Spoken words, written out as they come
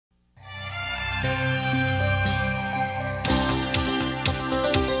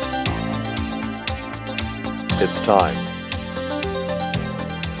It's time.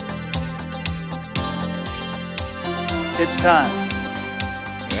 It's time.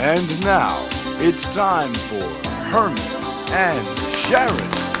 And now, it's time for Herman and Sharron.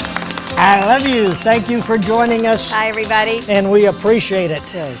 I love you. Thank you for joining us. Hi, everybody. And we appreciate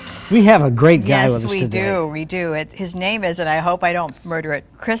it. We have a great guy with us today. Yes, we do. His name is, and I hope I don't murder it,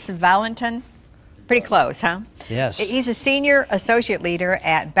 Chris Vallotton. Pretty close, huh? Yes. He's a senior associate leader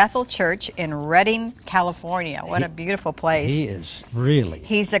at Bethel Church in Redding, California. What a beautiful place. He is, really.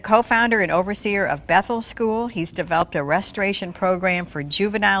 He's the co-founder and overseer of Bethel School. He's developed a restoration program for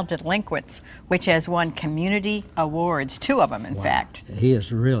juvenile delinquents, which has won community awards, 2 of them, in fact. He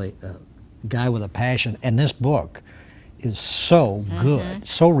is really a guy with a passion, and this book is so good,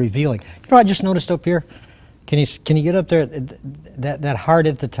 so revealing. You know, I just noticed up here. Can you get up there? That heart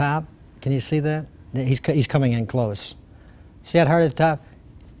at the top. Can you see that? He's coming in close. See that heart at the top?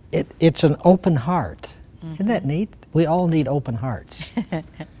 It's an open heart. Isn't that neat? We all need open hearts.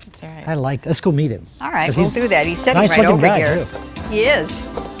 That's right. I like that. Let's go meet him. All right, we'll do that. He's sitting nice right over guy, here. too. He is.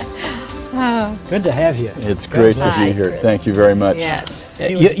 Good to have you. It's great to be here. Thank you very much. Yes.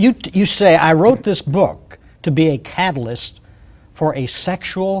 You say, I wrote this book to be a catalyst for a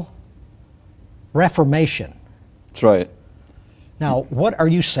sexual reformation. That's right. Now, what are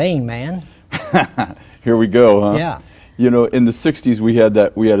you saying, man? Here we go, huh? Yeah. You know, in the 60s we had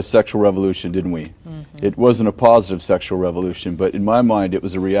a sexual revolution, didn't we? It wasn't a positive sexual revolution, but in my mind it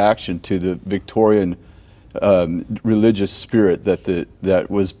was a reaction to the Victorian religious spirit that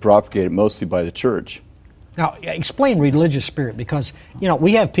was propagated mostly by the church. Now, explain religious spirit, because, you know,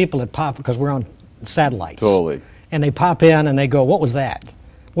 we have people that pop, because we're on satellites. Totally. And they pop in and they go, what was that?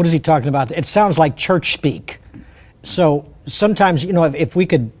 What is he talking about? It sounds like church speak. So sometimes, you know, if we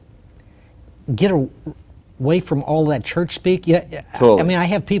could get away from all that church speak. Yeah, totally. I mean, I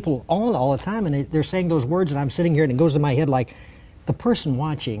have people all the time, and they're saying those words, and I'm sitting here, and it goes in my head like, the person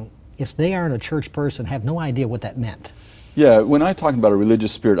watching, if they aren't a church person, have no idea what that meant. Yeah, when I talk about a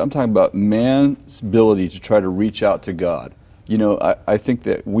religious spirit, I'm talking about man's ability to try to reach out to God. You know, I think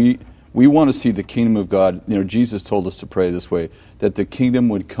that we want to see the kingdom of God. You know, Jesus told us to pray this way, that the kingdom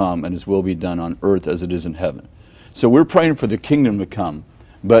would come and His will be done on earth as it is in heaven. So we're praying for the kingdom to come.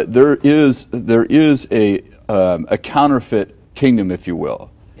 But there is a counterfeit kingdom, if you will.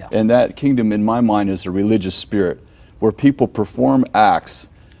 Yeah. And that kingdom, in my mind, is a religious spirit where people perform acts.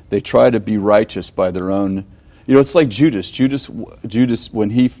 They try to be righteous by their own. You know, it's like Judas. Judas, when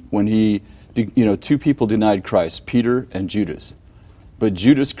he, you know, 2 people denied Christ, Peter and Judas. But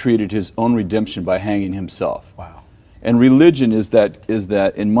Judas created his own redemption by hanging himself. Wow. And religion is that,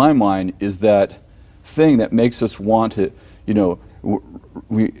 in my mind, is that thing that makes us want to, you know,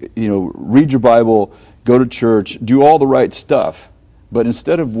 read your Bible, go to church, do all the right stuff, but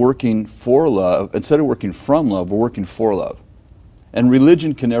instead of working for love, instead of working from love, we're working for love. And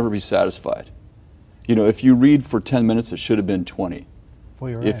religion can never be satisfied. You know, if you read for 10 minutes, it should have been 20. Well,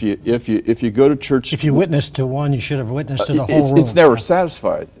 you're right. If you go to church, if you witness to one, you should have witnessed to the whole room. It's never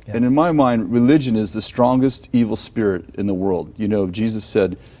satisfied. Yeah. And in my mind, religion is the strongest evil spirit in the world. You know, Jesus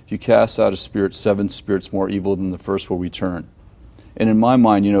said, if you cast out a spirit, 7 spirits more evil than the first will return. And in my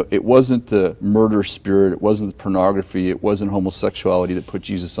mind, you know, it wasn't the murder spirit, it wasn't the pornography, it wasn't homosexuality that put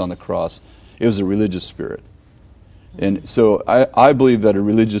Jesus on the cross. It was a religious spirit. And so I believe that a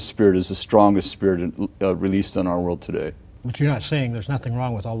religious spirit is the strongest spirit released on our world today. But you're not saying there's nothing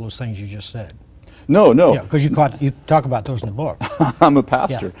wrong with all those things you just said. No, no. Yeah, because you talk about those in the book. I'm a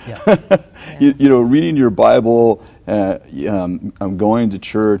pastor. Yeah. You know, reading your Bible, I'm going to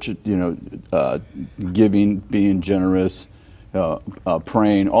church, you know, giving, being generous,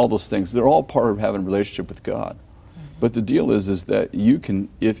 praying, all those things. They're all part of having a relationship with God. But the deal is that you can,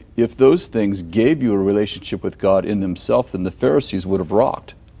 if those things gave you a relationship with God in themselves, then the Pharisees would have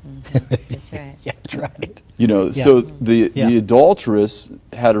rocked. That's right. Yeah, that's right. You know, so the adulteress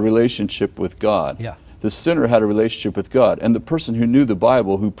had a relationship with God. Yeah. The sinner had a relationship with God. And the person who knew the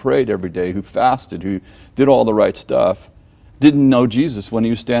Bible, who prayed every day, who fasted, who did all the right stuff, didn't know Jesus when He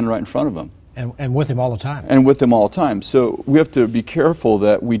was standing right in front of him. And with Him all the time. And with Him all the time. So we have to be careful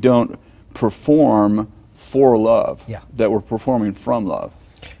that we don't perform for love, that we're performing from love.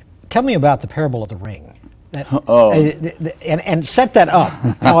 Tell me about the parable of the ring. And set that up,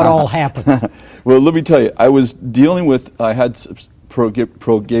 how it all happened. Well, let me tell you, I had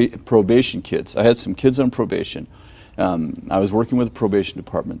probation kids. I had some kids on probation. I was working with the probation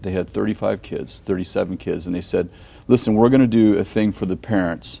department. They had 35 kids, 37 kids, and they said, listen, we're going to do a thing for the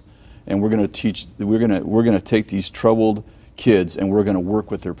parents, and we're going to take these troubled kids and we're going to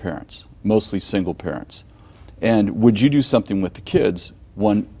work with their parents, mostly single parents. And would you do something with the kids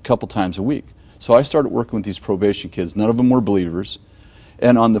couple times a week? So I started working with these probation kids. None of them were believers.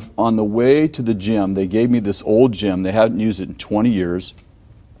 And on the way to the gym, they gave me this old gym. They hadn't used it in 20 years.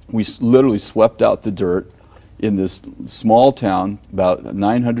 We literally swept out the dirt in this small town, about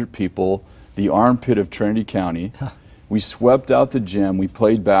 900 people, the armpit of Trinity County. We swept out the gym. We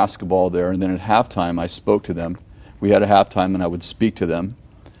played basketball there. And then at halftime, I spoke to them. We had a halftime, and I would speak to them.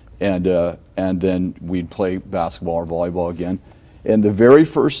 And then we'd play basketball or volleyball again. And the very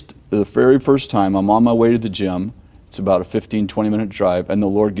first time, I'm on my way to the gym. It's about a 15, 20-minute drive, and the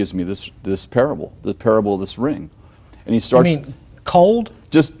Lord gives me this parable, the parable of this ring. And he starts... You mean cold?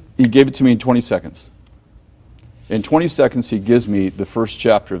 He gave it to me in 20 seconds. In 20 seconds, he gives me the first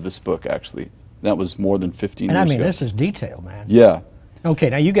chapter of this book, actually. That was more than 15 years ago. And I mean, this is detail, man. Yeah. Okay,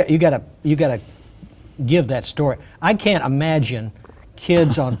 now you gotta give that story. I can't imagine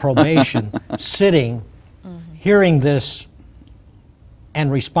kids on probation sitting, hearing this, and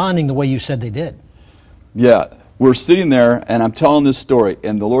responding the way you said they did. Yeah, we're sitting there, and I'm telling this story,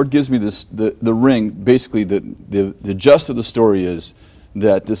 and the Lord gives me the ring. Basically, the gist of the story is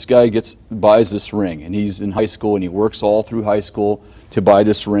that this guy buys this ring, and he's in high school, and he works all through high school to buy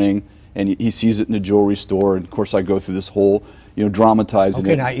this ring, and he sees it in a jewelry store, and of course I go through this whole, dramatizing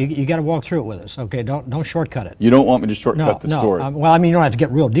it. Okay, now you got to walk through it with us. Okay, don't shortcut it. You don't want me to shortcut the story. Well, I mean, you don't have to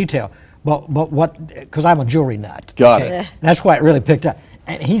get real detail, but what? Because I'm a jewelry nut. Got it. That's why it really picked up.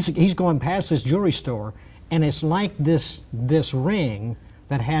 And he's going past this jewelry store, and it's like this ring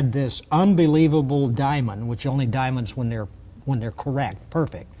that had this unbelievable diamond, which only diamonds when they're correct,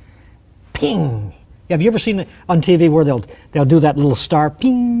 perfect. Ping. Have you ever seen it on TV where they'll do that little star?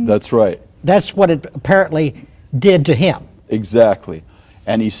 Ping. That's right. That's what it apparently did to him. Exactly.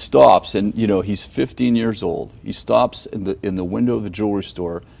 And he stops, and he's 15 years old. He stops in the window of the jewelry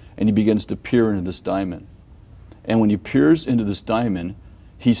store, and he begins to peer into this diamond. And when he peers into this diamond,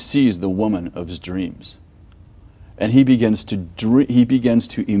 he sees the woman of his dreams. And he begins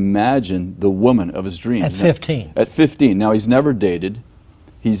to imagine the woman of his dreams. At 15. At 15. Now he's never dated.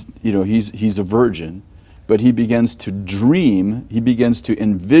 He's a virgin, but he begins to dream. He begins to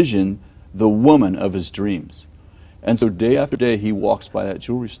envision the woman of his dreams. And so day after day, he walks by that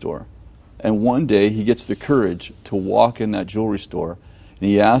jewelry store. And one day, he gets the courage to walk in that jewelry store, and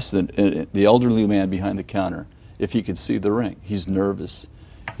he asks the elderly man behind the counter if he could see the ring. He's nervous.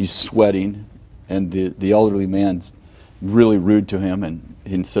 He's sweating, and the elderly man's really rude to him,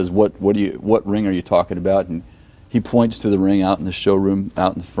 and says, "What ring are you talking about?" And he points to the ring out in the showroom,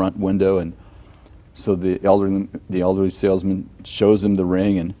 out in the front window, and so the elderly salesman shows him the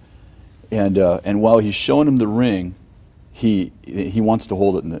ring, and while he's showing him the ring, he wants to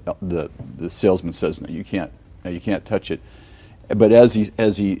hold it, and the salesman says, "No, you can't touch it." But as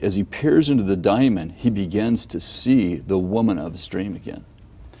he peers into the diamond, he begins to see the woman of his dream again,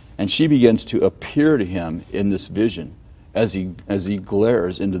 and she begins to appear to him in this vision as he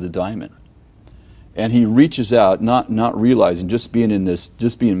glares into the diamond, and he reaches out, not realizing, just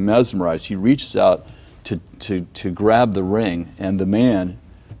being mesmerized. He reaches out to grab the ring, and the man.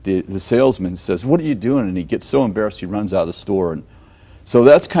 The salesman says, "What are you doing?" And he gets so embarrassed he runs out of the store. And so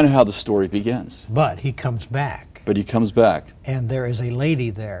that's kind of how the story begins. But he comes back. And there is a lady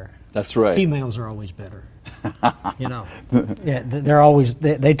there. That's right. Females are always better. Yeah, they're always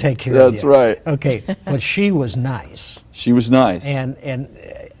they take care of you. That's right. Okay, but she was nice. She was nice. And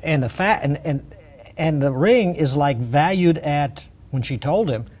the ring is like valued at, when she told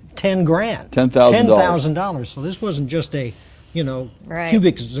him, $10,000. $10,000. So this wasn't just a Right.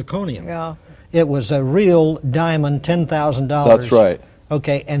 cubic zirconium. Yeah. It was a real diamond, $10,000. That's right.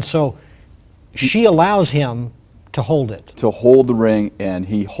 Okay, and so she allows him to hold it. To hold the ring, and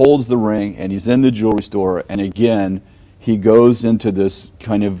he holds the ring, and he's in the jewelry store, and again, he goes into this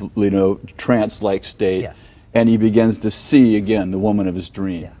kind of, trance-like state, Yeah. and he begins to see again the woman of his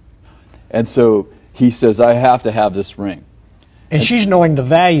dream. Yeah. And so he says, "I have to have this ring." And she's knowing the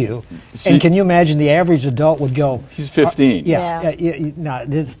value. And can you imagine the average adult would go, He's 15. Yeah.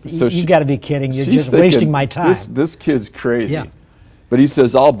 So you got to be kidding. You're she's just thinking, wasting my time. This kid's crazy. Yeah. But he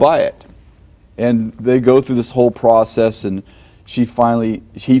says, "I'll buy it." And they go through this whole process, and he finally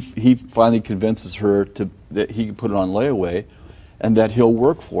convinces her that he can put it on layaway, and that he'll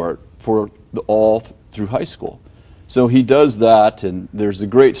work for it all through high school. So he does that, and there's a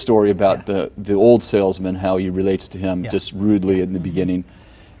great story about the old salesman, how he relates to him just rudely in the beginning.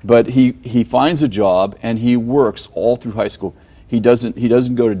 But he finds a job, and he works all through high school. He doesn't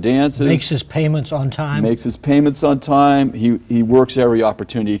go to dances. Makes his payments on time. He works every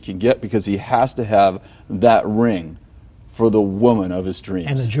opportunity he can get, because he has to have that ring for the woman of his dreams.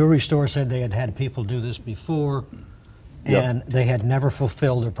 And the jewelry store said they had had people do this before. and they had never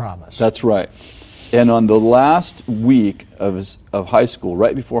fulfilled their promise. That's right. And on the last week of high school,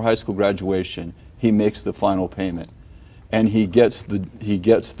 right before high school graduation, he makes the final payment, and he gets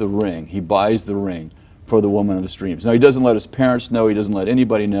the ring. He buys the ring for the woman of his dreams. Now, he doesn't let his parents know. He doesn't let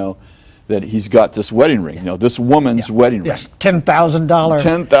anybody know that he's got this wedding ring. You know, this woman's wedding ring. Yes, $10,000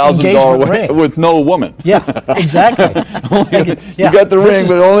 $10,000 ring with no woman. Yeah, exactly. You got the ring,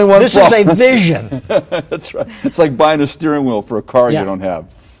 but only one. This is a vision. That's right. It's like buying a steering wheel for a car you don't have.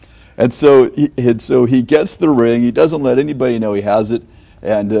 And so he gets the ring. He doesn't let anybody know he has it.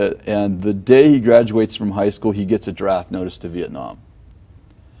 And the day he graduates from high school, he gets a draft notice to Vietnam.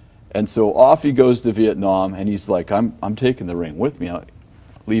 And so off he goes to Vietnam, and he's like, I'm taking the ring with me. I'm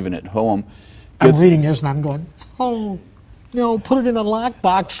leaving it home. I'm reading this, and I'm going, oh, no, put it in a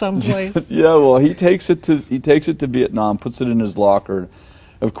lockbox someplace. Yeah, well, he takes it to Vietnam, puts it in his locker.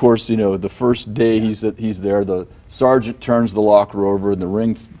 Of course, you know, the first day he's there, the sergeant turns the locker over, and the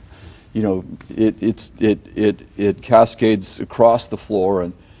ring, you know, it cascades across the floor,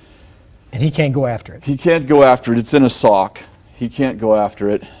 and he can't go after it. He can't go after it. It's in a sock. He can't go after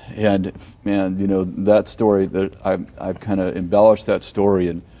it. And man, you know, that story, that I've kind of embellished that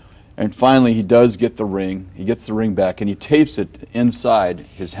story, and finally he does get the ring. He gets the ring back, and he tapes it inside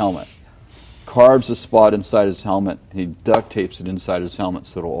his helmet. Carves a spot inside his helmet, and he duct tapes it inside his helmet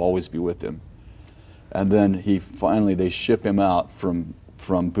so it'll always be with him. And then they ship him out from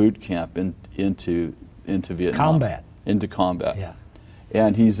boot camp into Vietnam. Combat. Into combat. Yeah.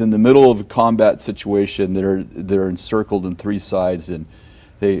 And he's in the middle of a combat situation. They're encircled on three sides, and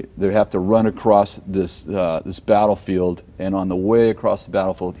they have to run across this battlefield. And on the way across the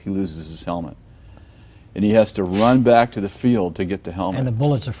battlefield, he loses his helmet, and he has to run back to the field to get the helmet. And the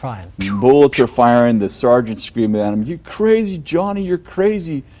bullets are flying. The bullets are firing. The sergeant's screaming at him, "You crazy, Johnny! You're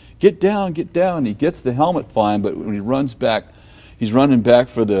crazy! Get down! Get down!" He gets the helmet fine, but when he runs back, he's running back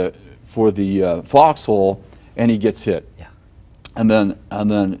for the foxhole, and he gets hit. Yeah. And then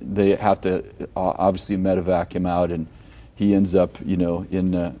they have to obviously medevac him out, and he ends up, you know,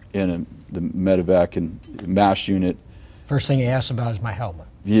 in the medevac and MASH unit. First thing he asks about is my helmet.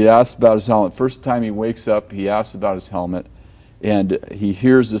 He asks about his helmet. First time he wakes up, he asks about his helmet, and he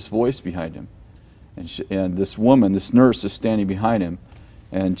hears this voice behind him, and this woman, this nurse, is standing behind him,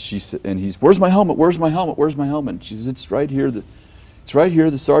 and he's, "Where's my helmet? Where's my helmet? Where's my helmet?" And she says, "It's right here. It's right here.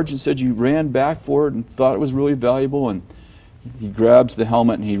 The sergeant said you ran back for it and thought it was really valuable." And he grabs the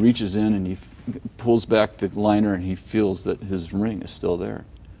helmet, and he reaches in, and he pulls back the liner, and he feels that his ring is still there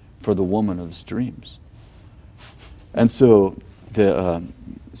for the woman of his dreams. And so he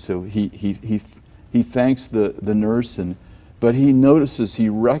thanks the nurse, but he notices, he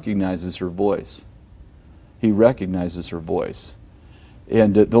recognizes her voice. He recognizes her voice.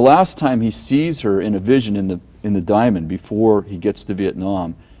 And the last time he sees her in a vision in the diamond before he gets to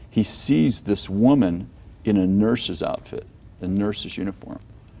Vietnam, he sees this woman in a nurse's outfit, a nurse's uniform.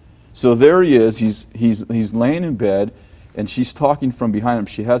 So there he is. He's laying in bed, and she's talking from behind him.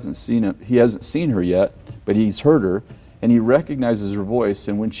 He hasn't seen her yet, but he's heard her, and he recognizes her voice.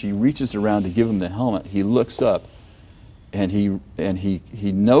 And when she reaches around to give him the helmet, he looks up, and he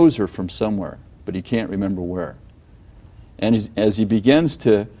knows her from somewhere, but he can't remember where. And as he begins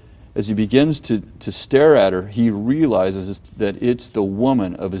to stare at her, he realizes that it's the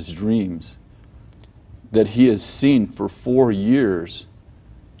woman of his dreams that he has seen for 4 years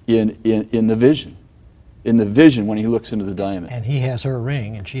in the vision. In the vision when he looks into the diamond. And he has her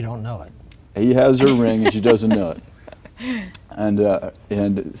ring, and she don't know it. He has her ring, and she doesn't know it. And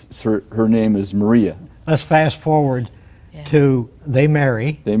her name is Maria. Let's fast forward to they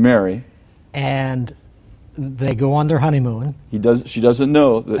marry. They marry. And they go on their honeymoon. She doesn't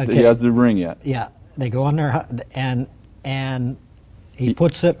know that he has the ring yet. Yeah, they go on their and he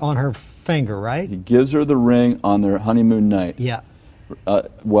puts it on her finger, right? He gives her the ring on their honeymoon night. Yeah.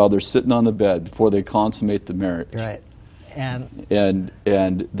 While they're sitting on the bed before they consummate the marriage. Right. And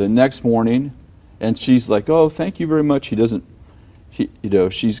the next morning, and she's like, "Oh, thank you very much." He doesn't.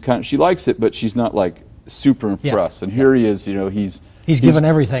 She likes it, but she's not like super impressed. And here he is. He's given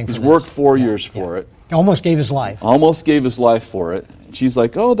everything. He's worked 4 years for it. Almost gave his life. Almost gave his life for it. She's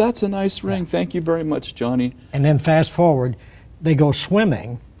like, "Oh, that's a nice ring. Thank you very much, Johnny." And then fast forward, they go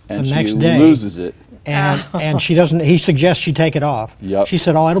swimming and the next day. And she loses it. And she doesn't. He suggests she take it off. Yep. She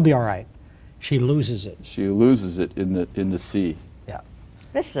said, "Oh, it'll be all right." She loses it. She loses it in the sea. Yeah.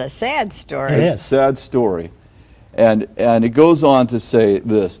 This is a sad story. It's a sad story. And it goes on to say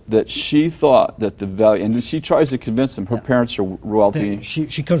this, that she thought that the value, and she tries to convince him. Her parents are wealthy.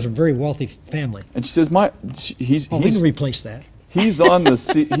 She comes from a very wealthy family. And she says, we can replace that. He's on the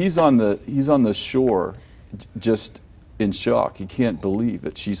sea, he's on the shore, just in shock. He can't believe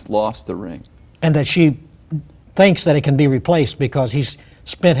that she's lost the ring. And that she thinks that it can be replaced because he's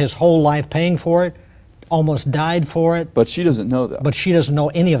spent his whole life paying for it, almost died for it. But she doesn't know that. But she doesn't know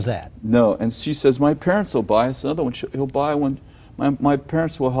any of that. No, and she says, my parents will buy us another one. He'll buy one. My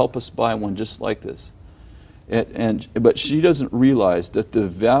parents will help us buy one just like this. But she doesn't realize that the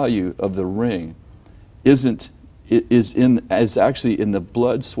value of the ring is actually in the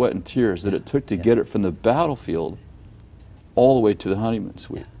blood, sweat, and tears that it took to get it from the battlefield all the way to the honeymoon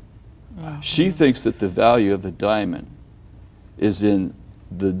suite. Wow. She thinks that the value of the diamond is in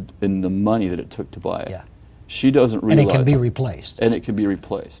the money that it took to buy it. Yeah. She doesn't realize. And it can be replaced. And it can be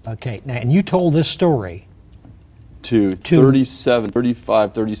replaced. Okay. Now, and you told this story to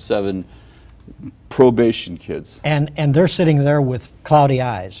 35, 37 probation kids. And they're sitting there with cloudy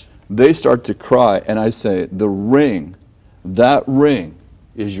eyes. They start to cry, and I say, the ring, that ring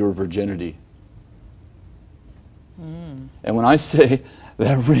is your virginity. Mm. And when I say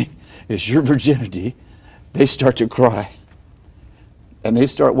that ring is your virginity, they start to cry. And they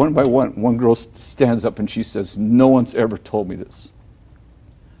start one by one. One girl stands up and she says, no one's ever told me this.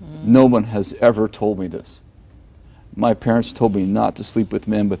 Mm. No one has ever told me this. My parents told me not to sleep with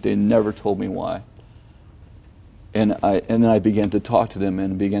men, but they never told me why. And then I began to talk to them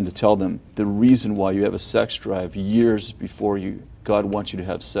and began to tell them the reason why you have a sex drive years before God wants you to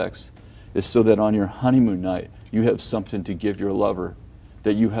have sex is so that on your honeymoon night you have something to give your lover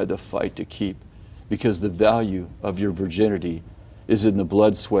that you had to fight to keep, because the value of your virginity is in the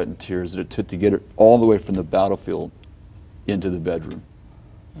blood, sweat, and tears that it took to get it all the way from the battlefield into the bedroom.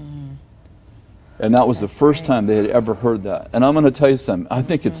 Mm. And that was the first time they had ever heard that. And I'm going to tell you something. I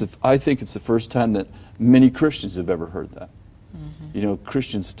think it's the first time that many Christians have ever heard that. Mm-hmm. You know,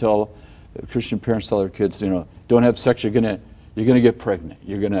 Christian parents tell their kids, you know, don't have sex. You're gonna get pregnant.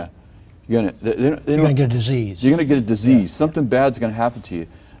 You're gonna get a disease. You're gonna get a disease. Yeah. Something bad's gonna happen to you.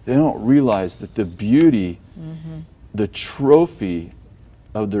 They don't realize that the beauty, the trophy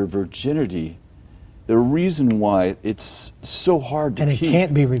of their virginity, the reason why it's so hard to keep. And it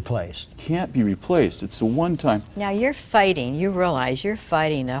can't be replaced. Can't be replaced. It's a one-time. Now you realize you're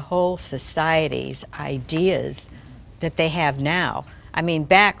fighting a whole society's ideas that they have now. I mean,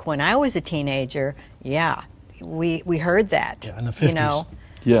 back when I was a teenager, yeah, we heard that. Yeah, in the 50s. You know.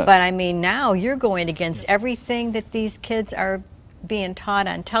 Yes. But I mean, now you're going against everything that these kids are being taught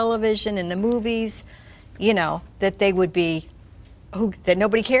on television and the movies, you know, that they would be, that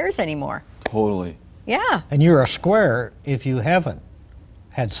nobody cares anymore. Totally. Yeah. And you're a square if you haven't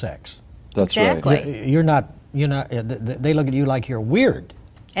had sex. That's exactly. right. You're not, they look at you like you're weird.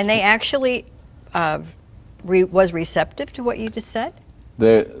 And they actually was receptive to what you just said?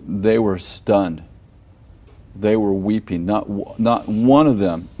 They were stunned. They were weeping. Not one of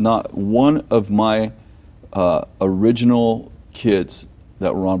them, not one of my original kids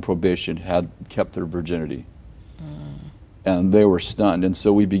that were on probation had kept their virginity. And they were stunned. And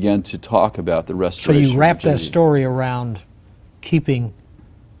so we began to talk about the restoration. So you wrapped that story around keeping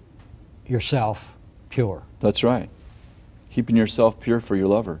yourself pure. That's right. Keeping yourself pure for your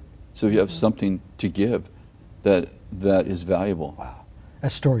lover. So you have something to give that is valuable. Wow.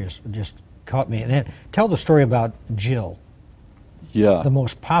 That story just caught me. And then tell the story about Jill. Yeah. The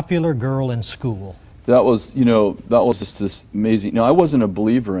most popular girl in school. That was just this amazing. I wasn't a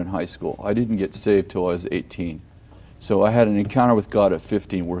believer in high school. I didn't get saved till I was 18. So I had an encounter with God at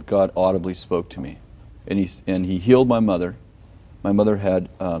 15 where God audibly spoke to me. And he healed my mother. My mother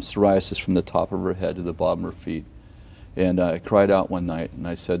had psoriasis from the top of her head to the bottom of her feet. And I cried out one night and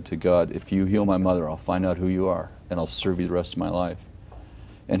I said to God, if you heal my mother, I'll find out who you are and I'll serve you the rest of my life.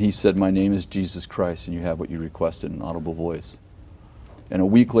 And he said, my name is Jesus Christ and you have what you requested in an audible voice. And a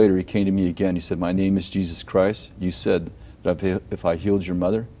week later he came to me again. He said, my name is Jesus Christ. You said that if I healed your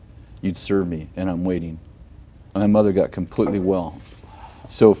mother, you'd serve me, and I'm waiting. And my mother got completely well.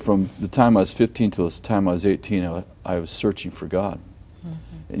 So from the time I was 15 till the time I was 18, I was searching for God.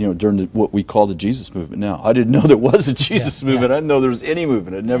 And, during what we call the Jesus movement now. I didn't know there was a Jesus movement. I didn't know there was any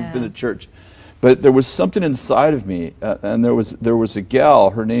movement. I'd never been to church. But there was something inside of me, and there was a gal.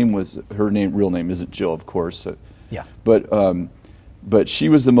 Her real name isn't Jill, of course. But she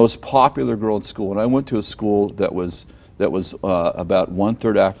was the most popular girl in school, and I went to a school that was about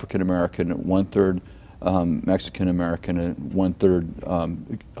 1/3 African American, 1/3 Mexican American, and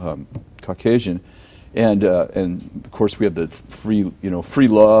 1/3 Caucasian, and of course we have the free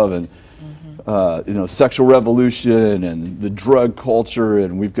love and sexual revolution and the drug culture,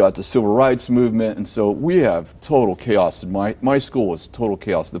 and we've got the civil rights movement, and so we have total chaos. And my school was total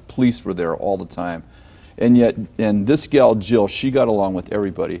chaos. The police were there all the time. And this gal Jill, she got along with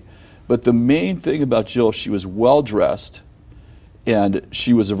everybody, But the main thing about Jill, she was well dressed, and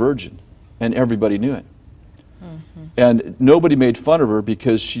she was a virgin, and everybody knew it. And nobody made fun of her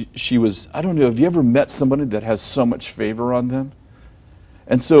because she was, I don't know, have you ever met somebody that has so much favor on them?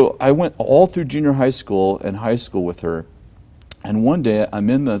 And so I went all through junior high school and high school with her. And one day I'm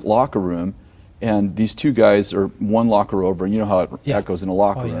in the locker room, and these two guys are one locker over, and you know how that goes in a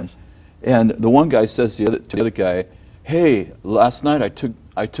locker room. Yes. And the one guy says to the other guy, "Hey, last night I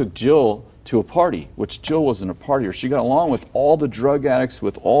took Jill to a party," which Jill wasn't a partier. She got along with all the drug addicts,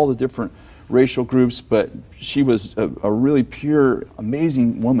 with all the different racial groups, but she was a really pure,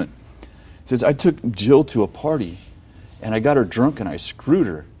 amazing woman. He says, "I took Jill to a party, and I got her drunk, and I screwed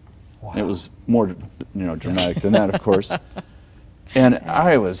her." Wow. And it was more, dramatic than that, of course. And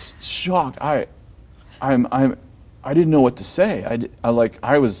I was shocked. I didn't know what to say.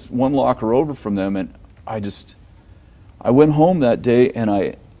 I was one locker over from them, and I went home that day, and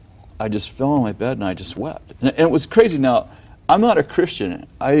I just fell on my bed and I just wept. And it was crazy. Now, I'm not a Christian.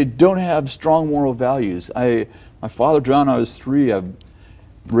 I don't have strong moral values. My father drowned when I was 3. I'm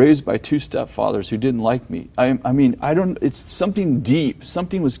raised by 2 stepfathers who didn't like me. It's something deep.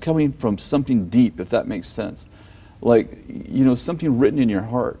 Something was coming from something deep, if that makes sense. Like, something written in your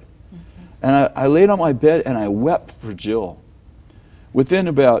heart. And I laid on my bed and I wept for Jill.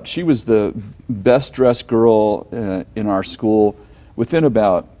 She was the best dressed girl in our school. Within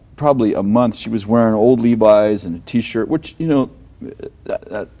about probably a month, she was wearing old Levi's and a t-shirt, which,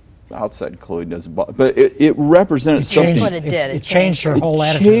 that outside clothing doesn't bother. But it represented something. That's what it did. It changed her whole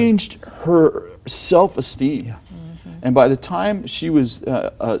attitude. It changed her self-esteem. Yeah. And by the time she was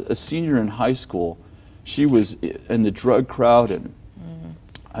a senior in high school, she was in the drug crowd, and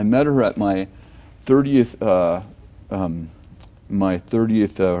I met her at my 30th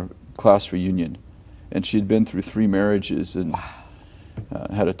class reunion, and she had been through 3 marriages and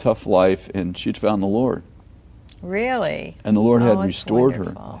had a tough life, and she'd found the Lord. Really? And the Lord had restored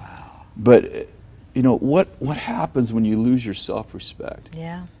her. Wow. But what happens when you lose your self-respect?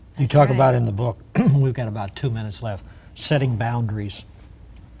 Yeah. You talk about in the book, we've got about 2 minutes left, setting boundaries.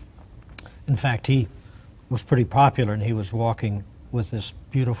 In fact, he was pretty popular, and he was walking with this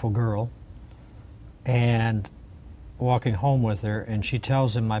beautiful girl and walking home with her, and she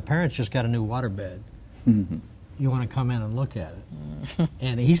tells him, "My parents just got a new waterbed. You want to come in and look at it?"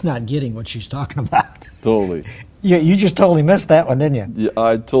 And he's not getting what she's talking about. Totally. You just totally missed that one, didn't you? Yeah,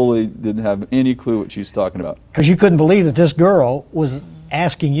 I totally didn't have any clue what she was talking about. Because you couldn't believe that this girl was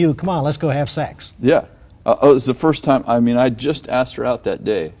asking you, "Come on, let's go have sex." Yeah. It was the first time. I just asked her out that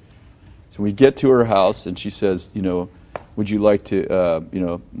day. So we get to her house, and she says, would you like to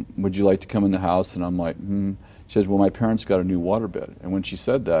come in the house? And I'm like, She says, "Well, my parents got a new waterbed." And when she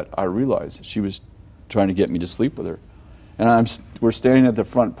said that, I realized she was trying to get me to sleep with her. And we're standing at the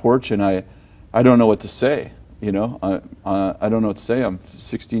front porch, and I don't know what to say. I don't know what to say. I'm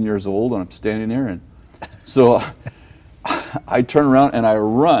 16 years old, and I'm standing there, and so I turn around and I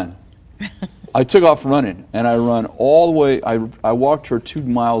run. I took off running, and I run all the way. I walked her 2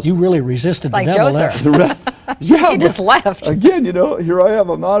 miles. You really resisted the devil Joseph. Yeah, he just left. Again, here I am.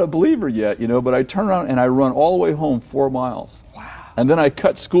 I'm not a believer yet, but I turn around and I run all the way home 4 miles. Wow. And then I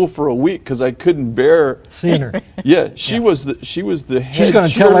cut school for a week because I couldn't bear seeing her. Yeah, she was the head. She's going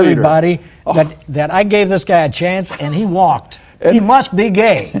to tell everybody that I gave this guy a chance, and he walked. He must be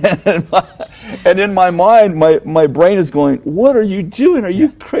gay. And in my mind, my brain is going, "What are you doing? Are you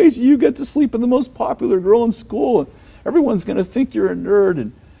crazy? You get to sleep with the most popular girl in school, and everyone's going to think you're a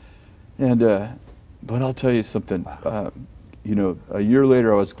nerd." But I'll tell you something. A year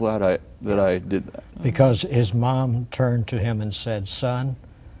later, I was glad that I did that. Because his mom turned to him and said, "Son,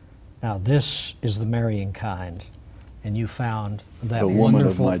 now this is the marrying kind." And you found that the woman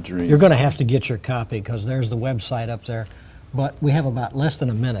wonderful. Of my dreams. You're going to have to get your copy because there's the website up there. But we have about less than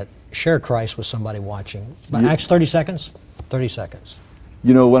a minute. Share Christ with somebody watching. But actually, 30 seconds? 30 seconds.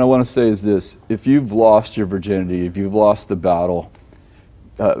 What I want to say is this. If you've lost your virginity, if you've lost the battle,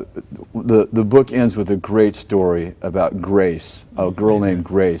 the book ends with a great story about Grace, a girl named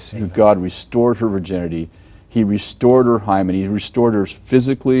Grace, who God restored her virginity. He restored her hymen. He restored her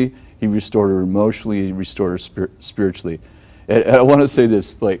physically. He restored her emotionally. He restored her spiritually. And I want to say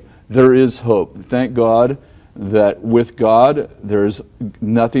this, there is hope. Thank God that with God,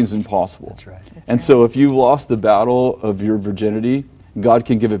 nothing's impossible. That's right. And so if you've lost the battle of your virginity, God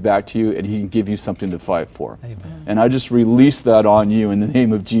can give it back to you, and He can give you something to fight for. Amen. And I just release that on you in the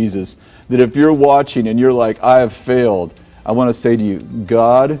name of Jesus, that if you're watching and you're like, "I have failed," I want to say to you,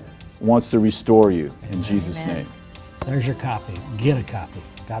 God wants to restore you in Jesus' name. There's your copy. Get a copy.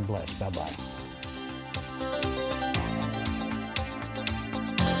 God bless. Bye-bye.